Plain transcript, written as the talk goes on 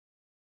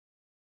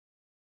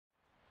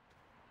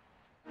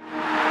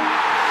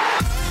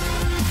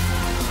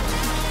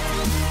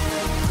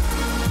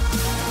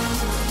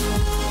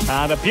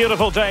And a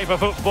beautiful day for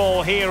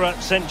football here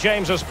at St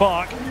James's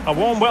Park. A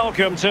warm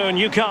welcome to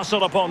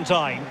Newcastle upon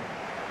Tyne.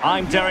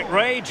 I'm Derek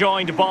Ray,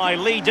 joined by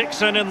Lee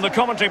Dixon in the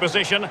commentary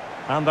position.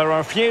 And there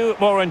are few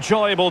more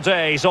enjoyable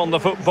days on the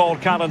football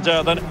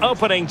calendar than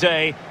opening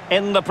day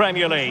in the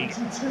Premier League.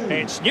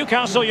 It's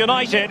Newcastle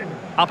United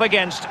up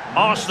against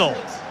Arsenal.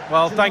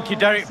 Well, thank you,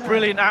 Derek.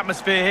 Brilliant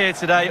atmosphere here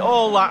today.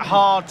 All that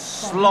hard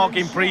slog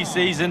in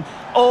pre-season,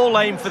 all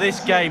aim for this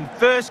game.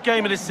 First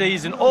game of the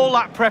season, all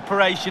that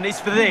preparation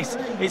is for this.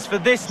 It's for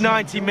this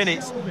 90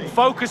 minutes.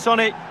 Focus on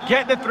it,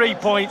 get the 3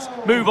 points,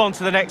 move on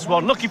to the next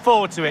one. Looking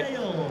forward to it.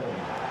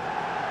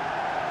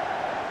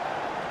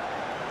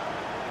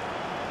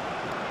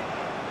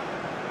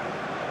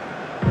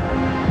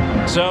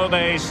 So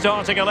the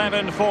starting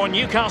 11 for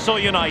Newcastle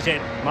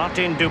United.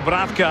 Martin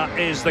Dubravka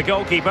is the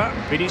goalkeeper.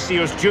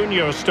 Vinicius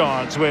Junior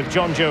starts with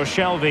Jonjo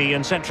Shelvey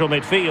in central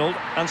midfield.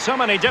 And so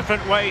many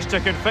different ways to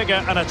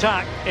configure an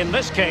attack. In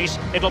this case,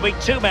 it'll be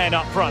two men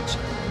up front.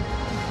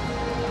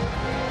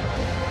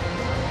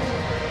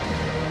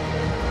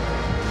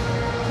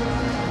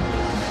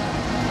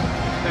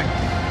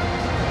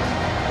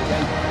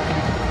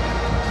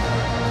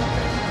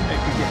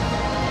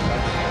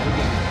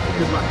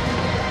 Good luck.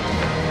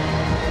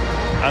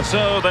 And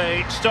so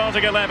the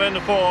starting 11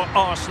 for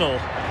Arsenal.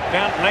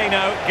 Bernd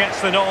Leno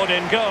gets the nod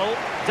in goal.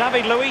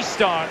 David Luiz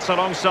starts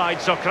alongside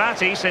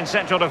Socrates in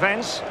central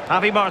defence.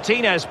 Javi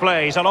Martinez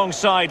plays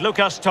alongside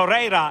Lucas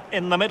Torreira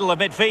in the middle of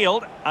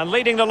midfield. And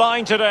leading the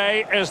line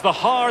today is the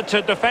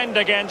hard-to-defend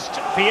against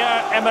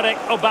Pierre-Emerick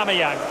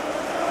Aubameyang.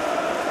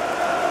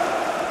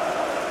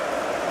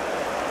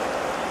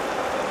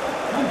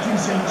 Thank you,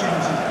 St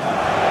James's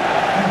Park.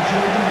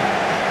 Enjoy the match.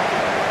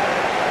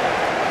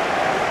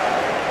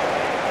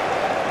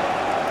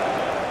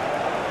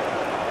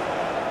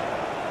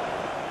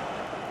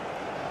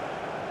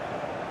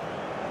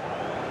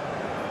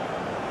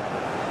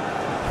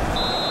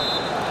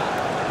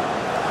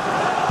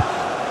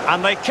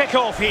 And they kick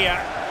off here.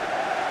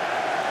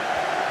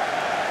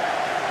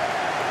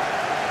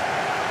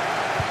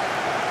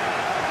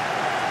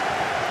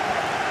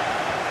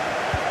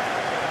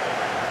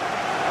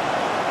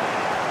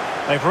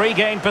 They've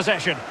regained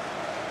possession.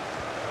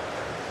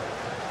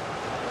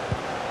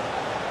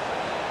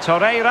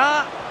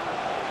 Torreira.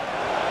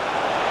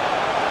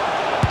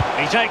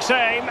 He takes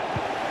aim.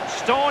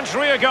 Staunch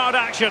rearguard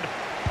action.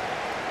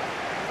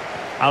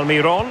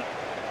 Almiron.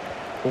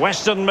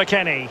 Weston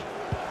McKennie.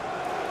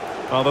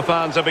 Well, the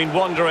fans have been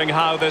wondering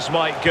how this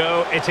might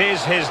go. It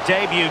is his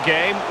debut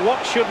game.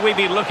 What should we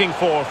be looking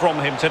for from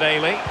him today,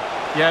 Lee?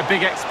 Yeah,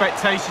 big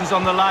expectations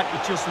on the lad.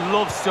 He just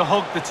loves to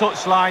hug the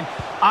touchline,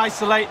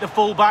 isolate the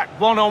fullback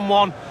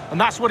one-on-one, and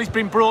that's what he's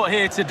been brought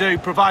here to do,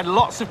 provide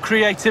lots of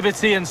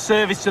creativity and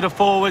service to the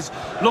forwards.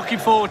 Looking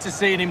forward to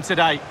seeing him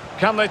today.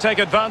 Can they take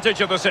advantage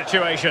of the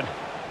situation?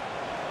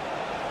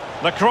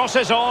 The cross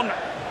is on.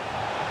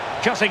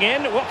 Cutting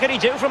in, what can he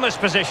do from this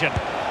position?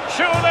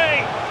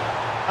 Surely!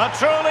 A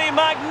truly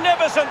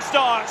magnificent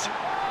start.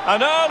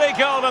 An early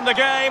goal in the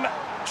game,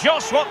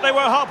 just what they were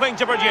hoping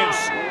to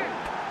produce.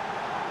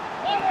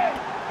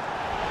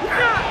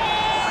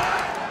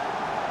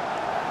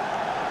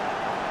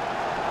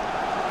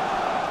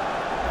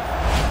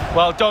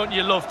 Well, don't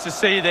you love to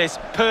see this?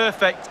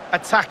 Perfect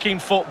attacking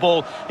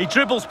football. He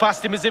dribbles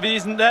past him as if he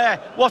isn't there.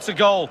 What a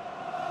goal.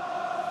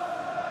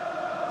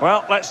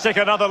 Well, let's take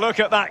another look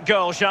at that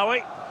goal, shall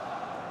we?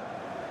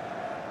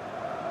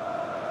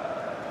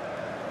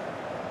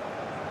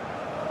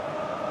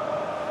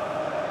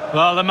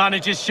 Well, the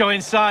manager's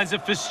showing signs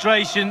of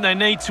frustration. They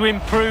need to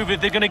improve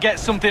if they're going to get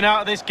something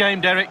out of this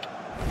game, Derek.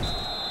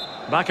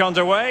 Back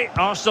underway,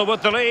 Arsenal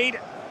with the lead.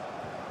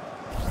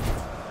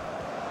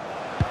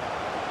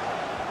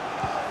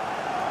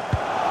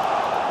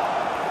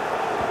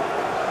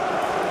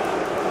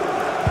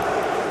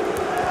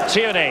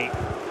 Tierney.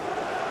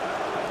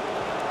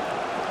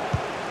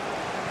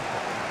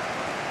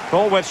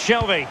 Ball with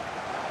Shelvey.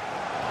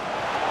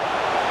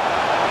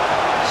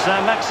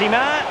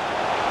 Saint-Maximin.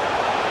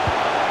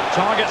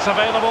 Targets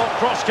available,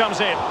 cross comes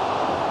in.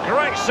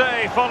 Great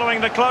save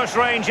following the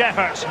close-range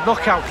effort. Look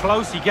how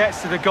close he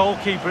gets to the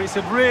goalkeeper. It's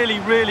a really,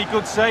 really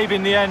good save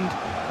in the end.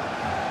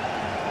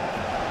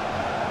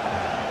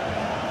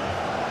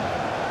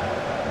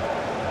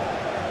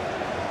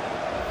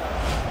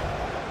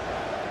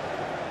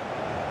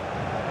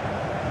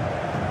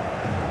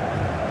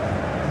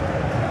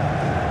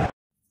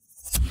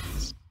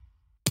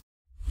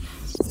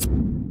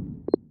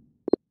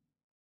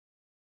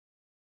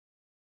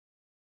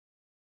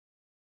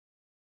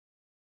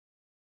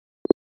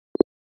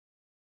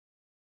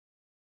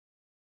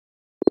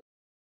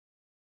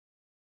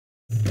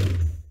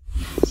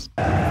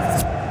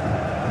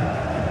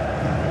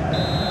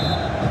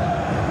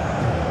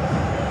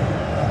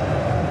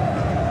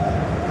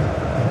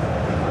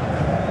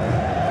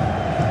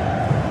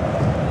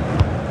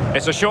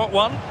 It's a short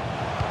one.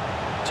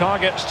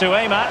 Targets to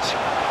aim at.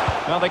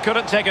 Well, they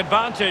couldn't take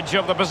advantage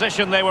of the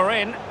position they were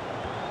in.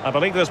 I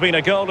believe there's been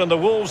a goal in the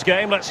Wolves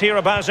game. Let's hear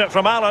about it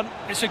from Alan.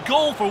 It's a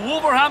goal for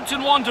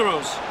Wolverhampton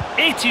Wanderers.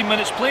 18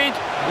 minutes played,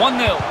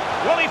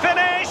 1-0. Will he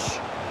finish?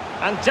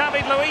 And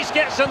David Luiz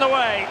gets in the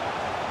way.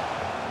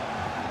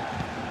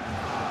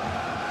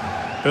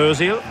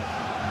 Ozil.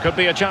 Could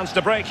be a chance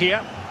to break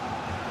here.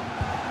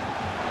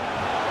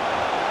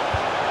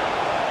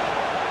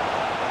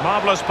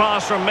 Marvellous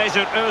pass from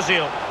Mesut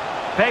Ozil.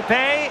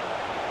 Pepe.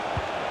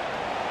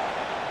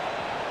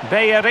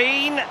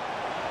 Bellerin.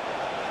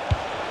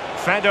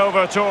 Fed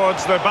over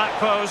towards the back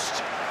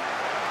post.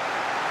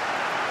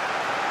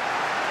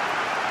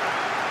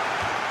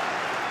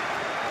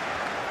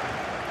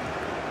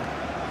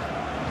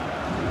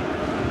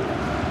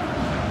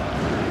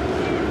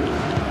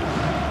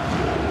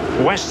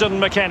 Weston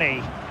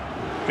McKennie.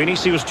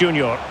 Vinicius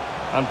Junior.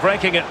 And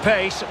breaking at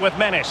pace with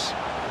menace.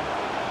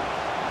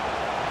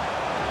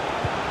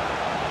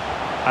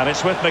 And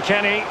it's with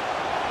McKennie.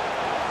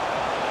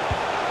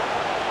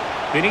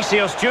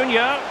 Vinicius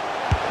Junior.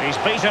 He's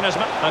beaten his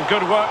man. And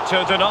good work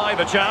to deny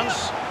the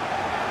chance.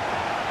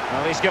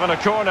 Well, he's given a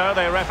corner,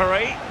 the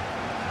referee.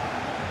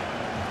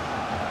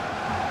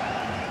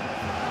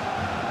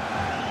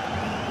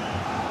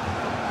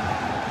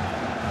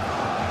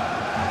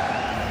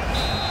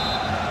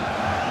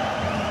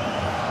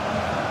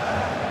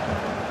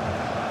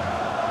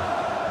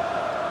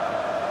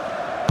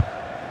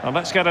 And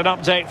let's get an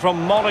update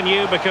from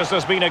Molineux because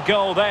there's been a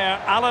goal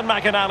there. Alan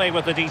McInally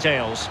with the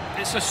details.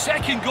 It's a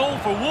second goal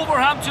for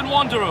Wolverhampton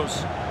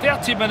Wanderers.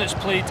 30 minutes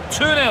played,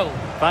 2-0.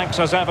 Thanks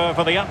as ever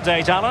for the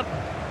update, Alan.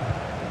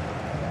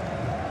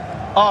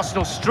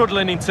 Arsenal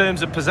struggling in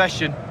terms of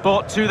possession,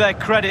 but to their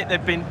credit,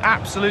 they've been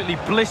absolutely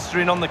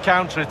blistering on the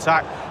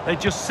counter-attack. They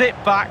just sit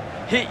back,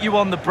 hit you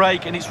on the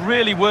break, and it's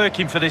really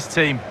working for this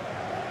team.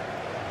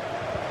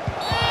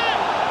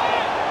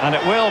 And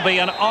it will be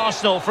an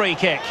Arsenal free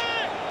kick.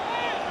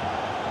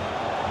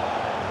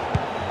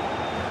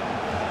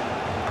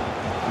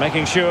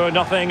 Making sure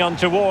nothing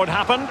untoward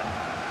happened.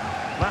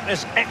 That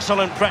is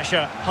excellent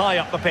pressure high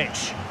up the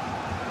pitch.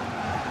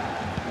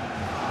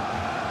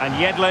 And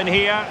Yedlin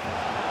here.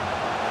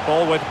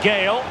 Ball with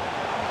Gale.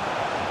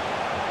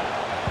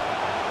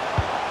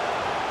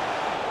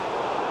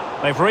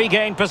 They've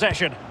regained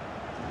possession.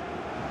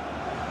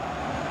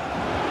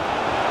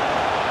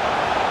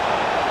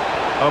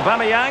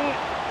 Aubameyang.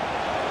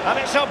 And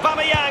it's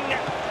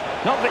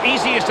Aubameyang. Not the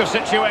easiest of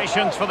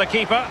situations for the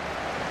keeper.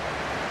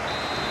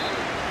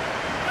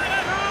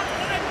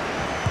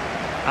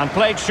 And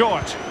played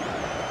short.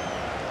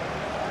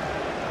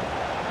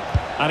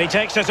 And he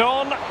takes it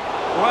on.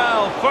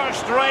 Well,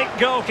 first-rate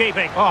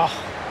goalkeeping. Oh,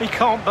 he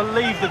can't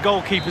believe the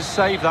goalkeeper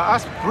saved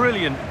that. That's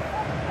brilliant.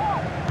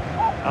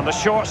 And the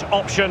short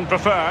option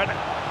preferred.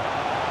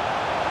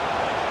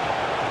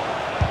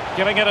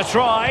 Giving it a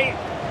try.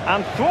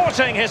 And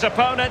thwarting his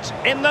opponent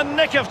in the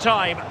nick of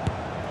time.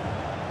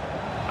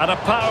 And a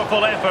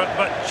powerful effort,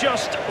 but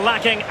just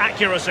lacking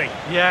accuracy.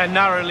 Yeah,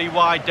 narrowly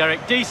wide,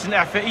 Derek. Decent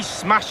effort. He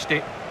smashed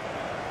it.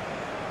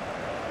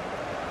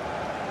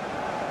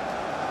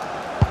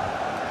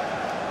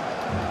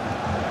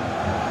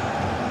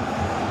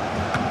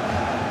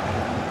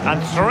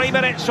 And 3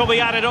 minutes will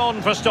be added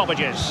on for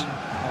stoppages.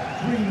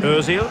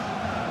 Ozil.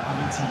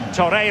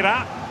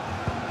 Torreira.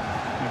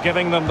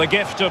 Giving them the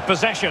gift of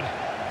possession.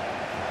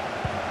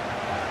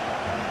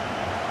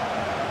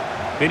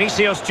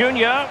 Vinicius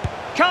Junior.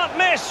 Can't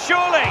miss,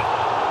 surely.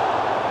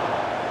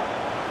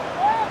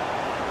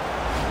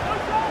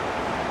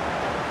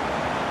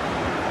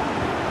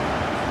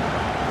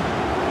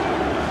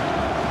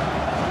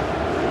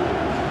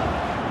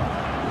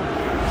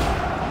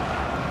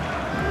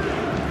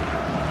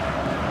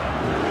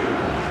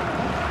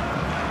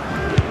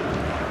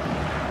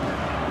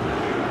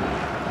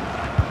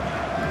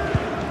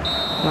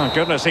 Oh,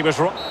 goodness, he was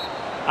wrong.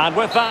 And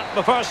with that,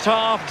 the first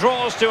half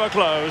draws to a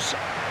close.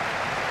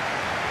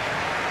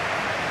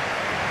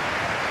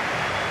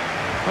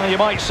 Well, you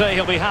might say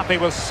he'll be happy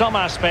with some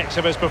aspects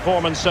of his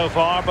performance so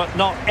far, but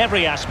not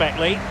every aspect,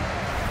 Lee.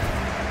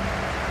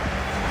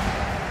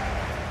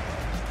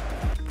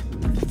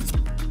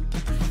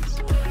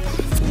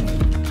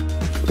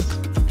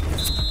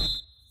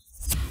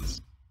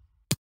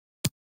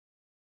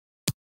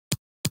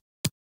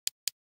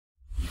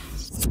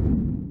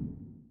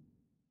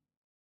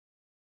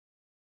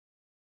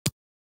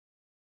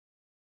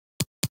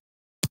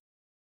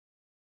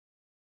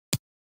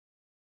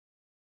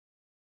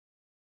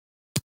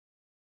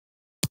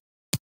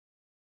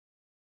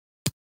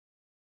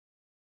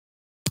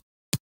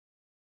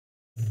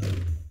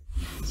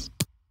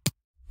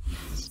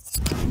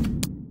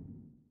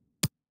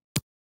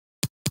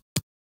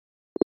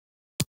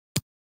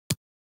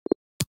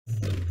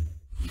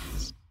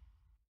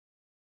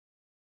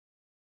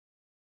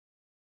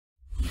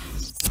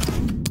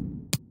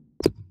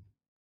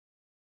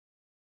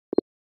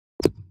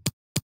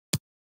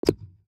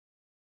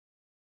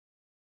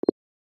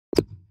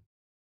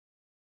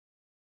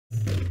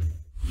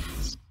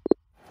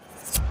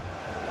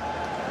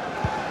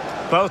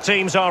 Both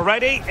teams are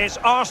ready. It's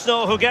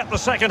Arsenal who get the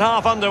second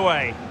half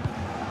underway.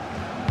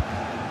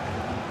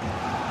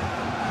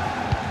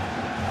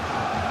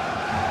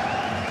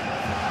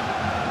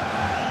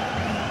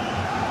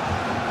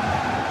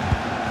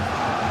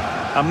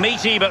 A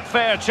meaty but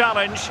fair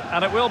challenge,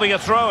 and it will be a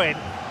throw-in.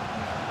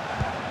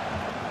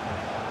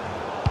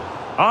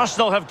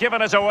 Arsenal have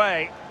given it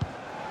away.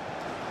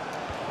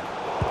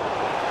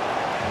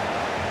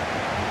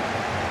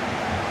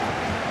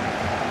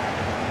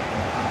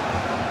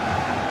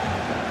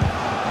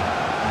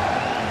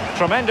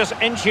 Tremendous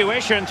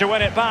intuition to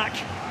win it back.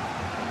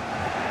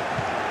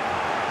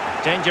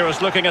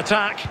 Dangerous looking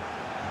attack.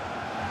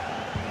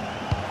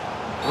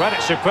 Read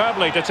it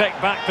superbly to take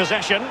back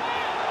possession.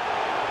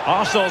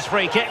 Arsenal's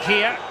free kick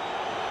here.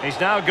 He's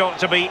now got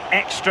to be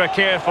extra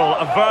careful.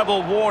 A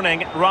verbal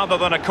warning rather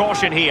than a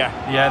caution here.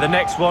 Yeah, the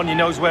next one, he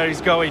knows where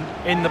he's going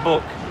in the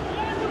book.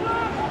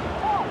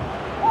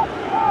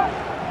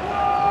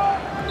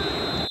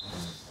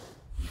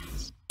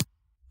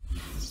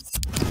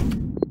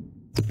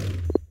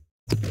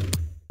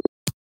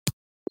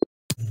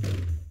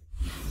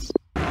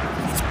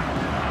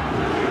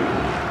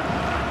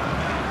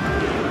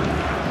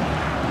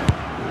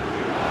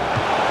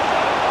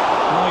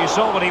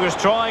 Saw what he was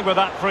trying with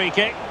that free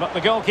kick, but the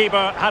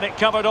goalkeeper had it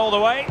covered all the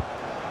way.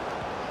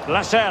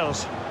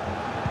 Lascelles.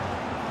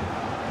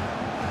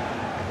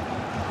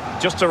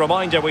 Just a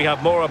reminder, we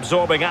have more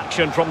absorbing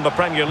action from the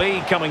Premier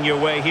League coming your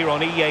way here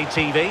on EA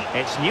TV.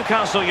 It's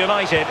Newcastle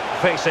United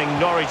facing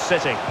Norwich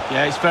City.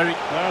 Yeah, it's very...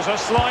 There's a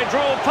slide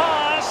rule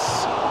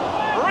pass.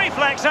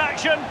 Reflex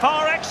action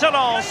par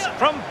excellence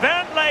from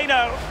Bernd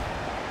Leno.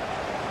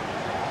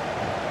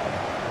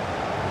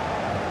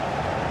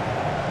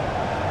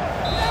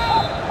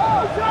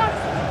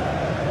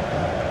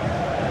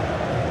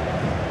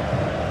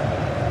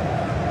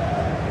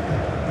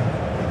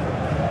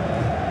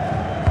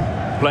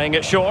 Playing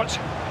it short.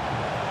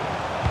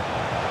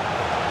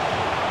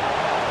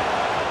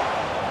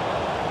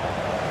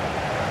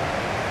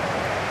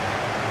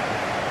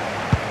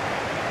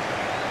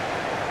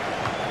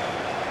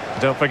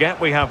 Don't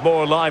forget, we have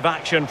more live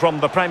action from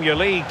the Premier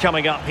League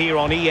coming up here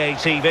on EA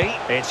TV.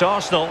 It's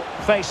Arsenal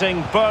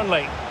facing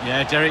Burnley.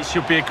 Yeah, Derek,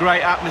 should be a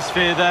great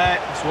atmosphere there.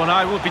 It's one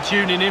I would be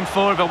tuning in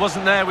for if I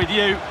wasn't there with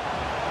you.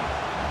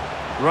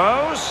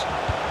 Rose.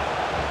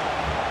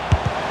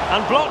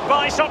 And blocked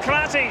by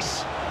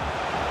Socrates.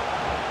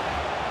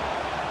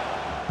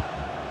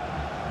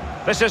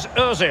 This is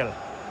Ozil.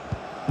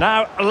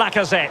 Now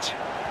Lacazette.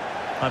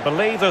 I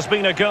believe there's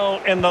been a goal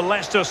in the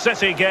Leicester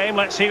City game.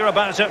 Let's hear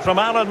about it from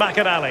Alan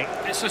McAnally.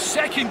 It's the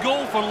second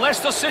goal for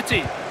Leicester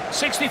City.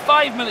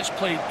 65 minutes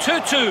played,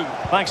 2-2.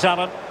 Thanks,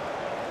 Alan.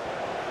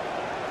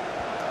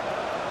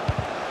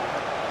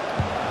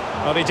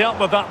 Well, he dealt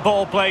with that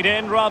ball played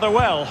in rather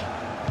well.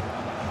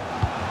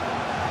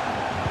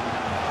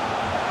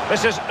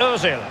 This is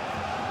Ozil.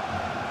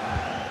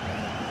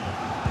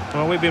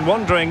 Well, we've been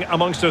wondering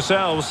amongst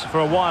ourselves for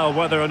a while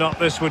whether or not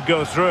this would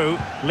go through.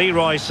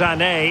 Leroy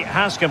Sané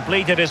has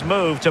completed his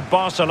move to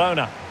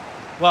Barcelona.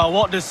 Well,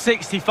 what does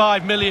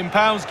 £65 million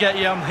get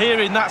you? I'm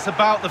hearing that's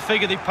about the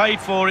figure they paid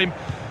for him.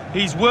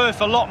 He's worth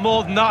a lot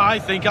more than that, I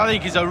think. I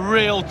think he's a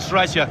real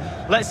treasure.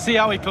 Let's see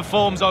how he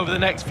performs over the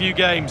next few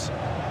games.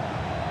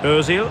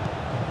 Ozil.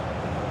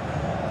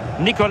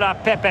 Nicolas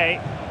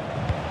Pepe.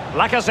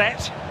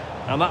 Lacazette.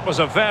 And that was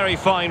a very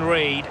fine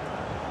read.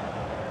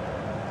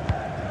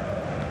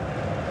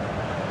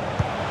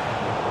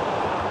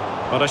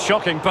 What a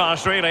shocking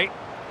pass, really.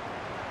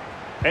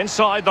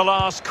 Inside the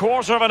last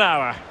quarter of an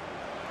hour.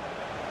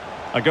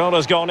 A goal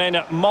has gone in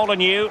at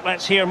Molineux.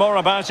 Let's hear more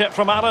about it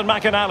from Alan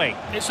McAnally.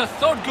 It's a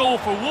third goal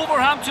for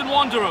Wolverhampton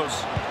Wanderers.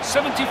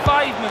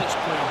 75 minutes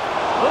played.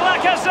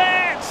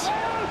 Lacazette!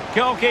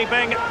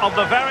 Goalkeeping of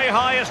the very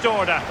highest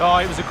order. Oh,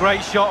 it was a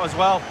great shot as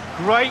well.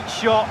 Great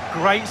shot,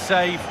 great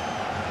save.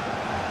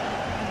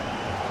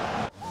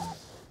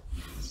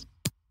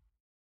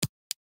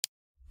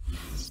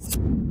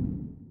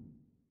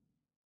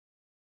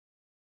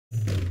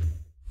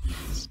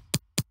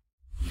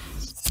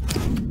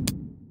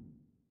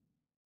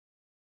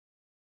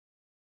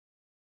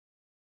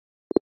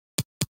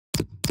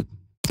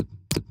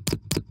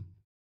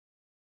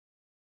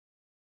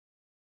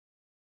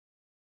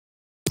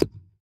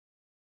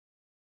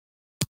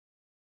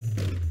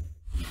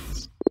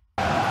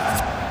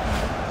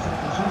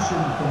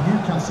 Substitution for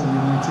Newcastle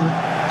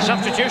United.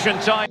 Substitution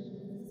time.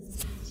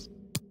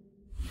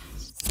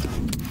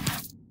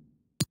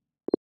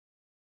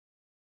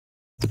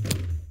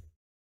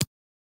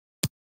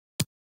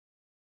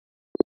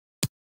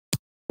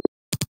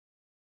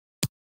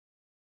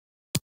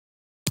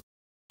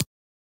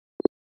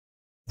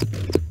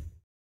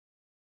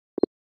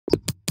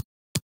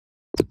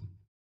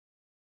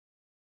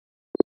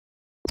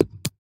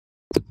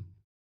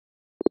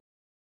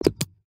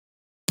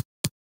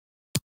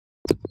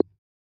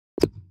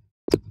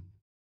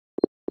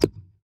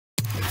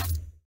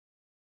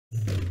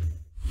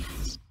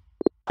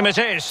 It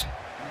is.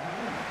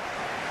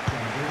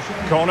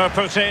 Corner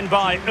put in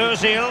by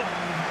Ozil.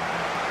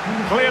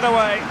 Cleared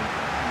away.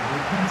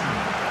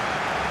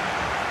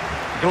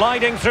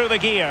 Gliding through the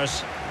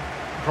gears.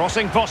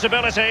 Crossing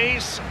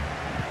possibilities.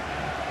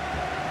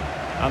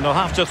 And they'll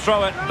have to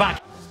throw it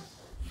back.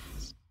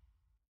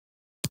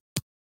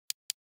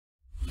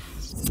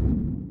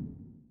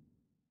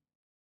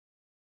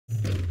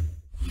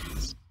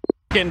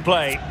 In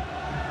play.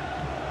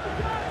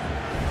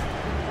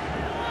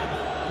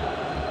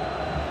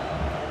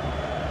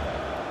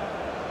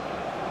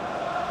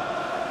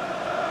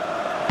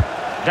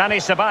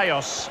 Dani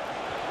Ceballos.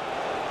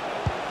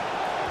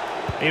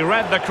 He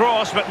read the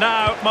cross, but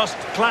now must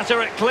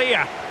clatter it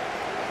clear.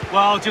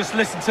 Well, just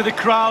listen to the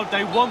crowd.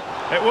 They want...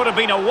 It would have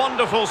been a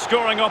wonderful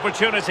scoring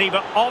opportunity,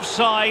 but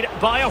offside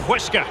by a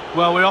whisker.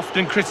 Well, we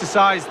often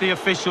criticise the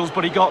officials,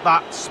 but he got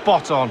that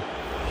spot on.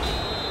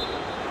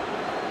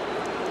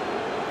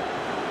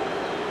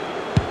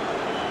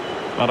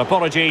 But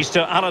apologies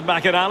to Alan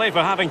McInally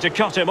for having to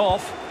cut him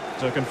off.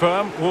 To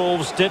confirm,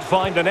 Wolves did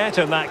find the net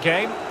in that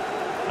game.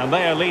 And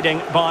they are leading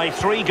by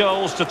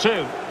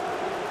 3-2.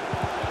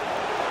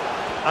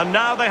 And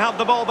now they have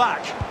the ball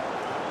back.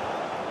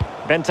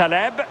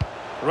 Bentaleb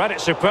read it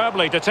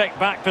superbly to take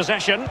back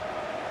possession.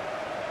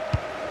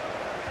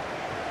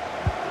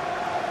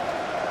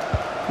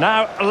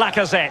 Now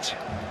Lacazette.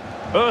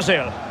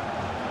 Ozil.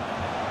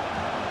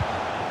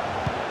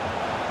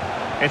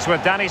 It's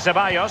with Dani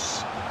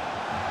Ceballos.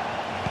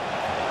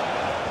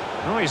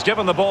 Oh, he's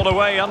given the ball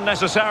away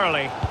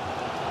unnecessarily.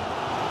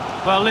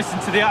 Well, listen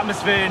to the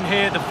atmosphere in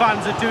here. The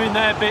fans are doing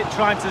their bit,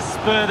 trying to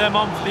spur them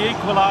on for the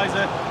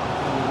equaliser.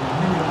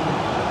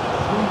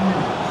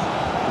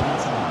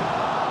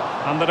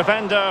 And the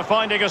defender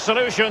finding a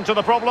solution to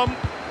the problem.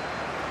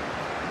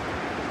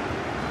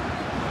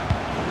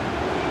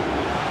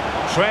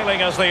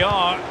 Trailing as they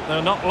are,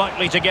 they're not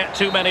likely to get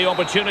too many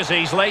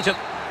opportunities later.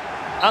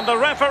 And the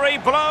referee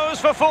blows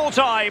for full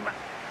time.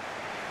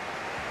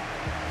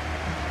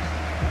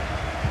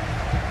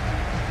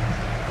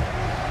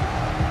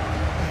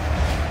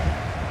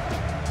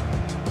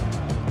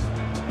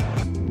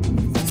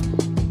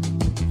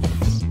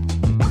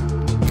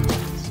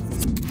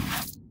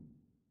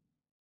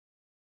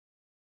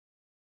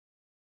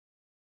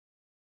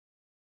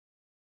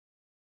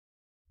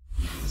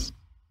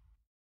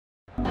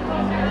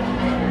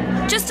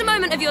 Just a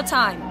moment of your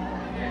time.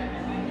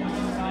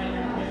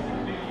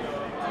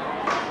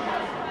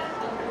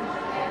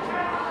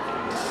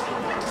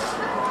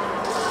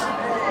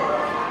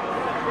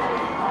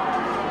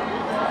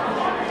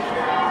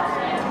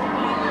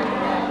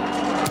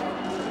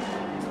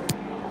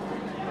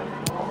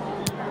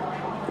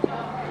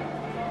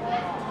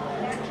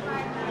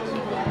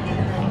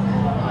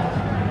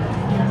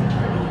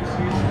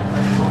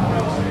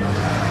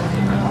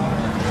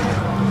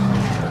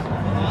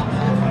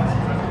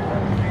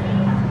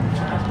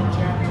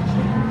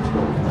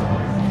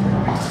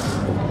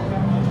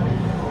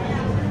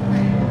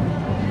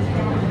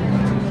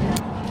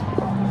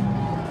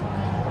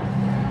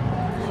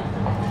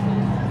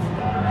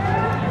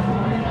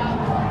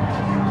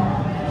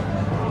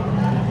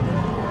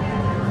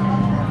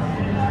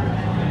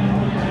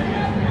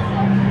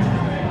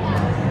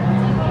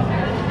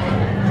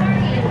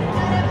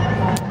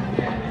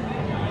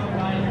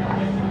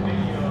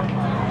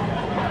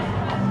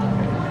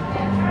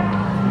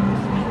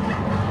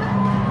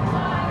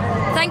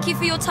 Thank you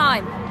for your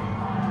time.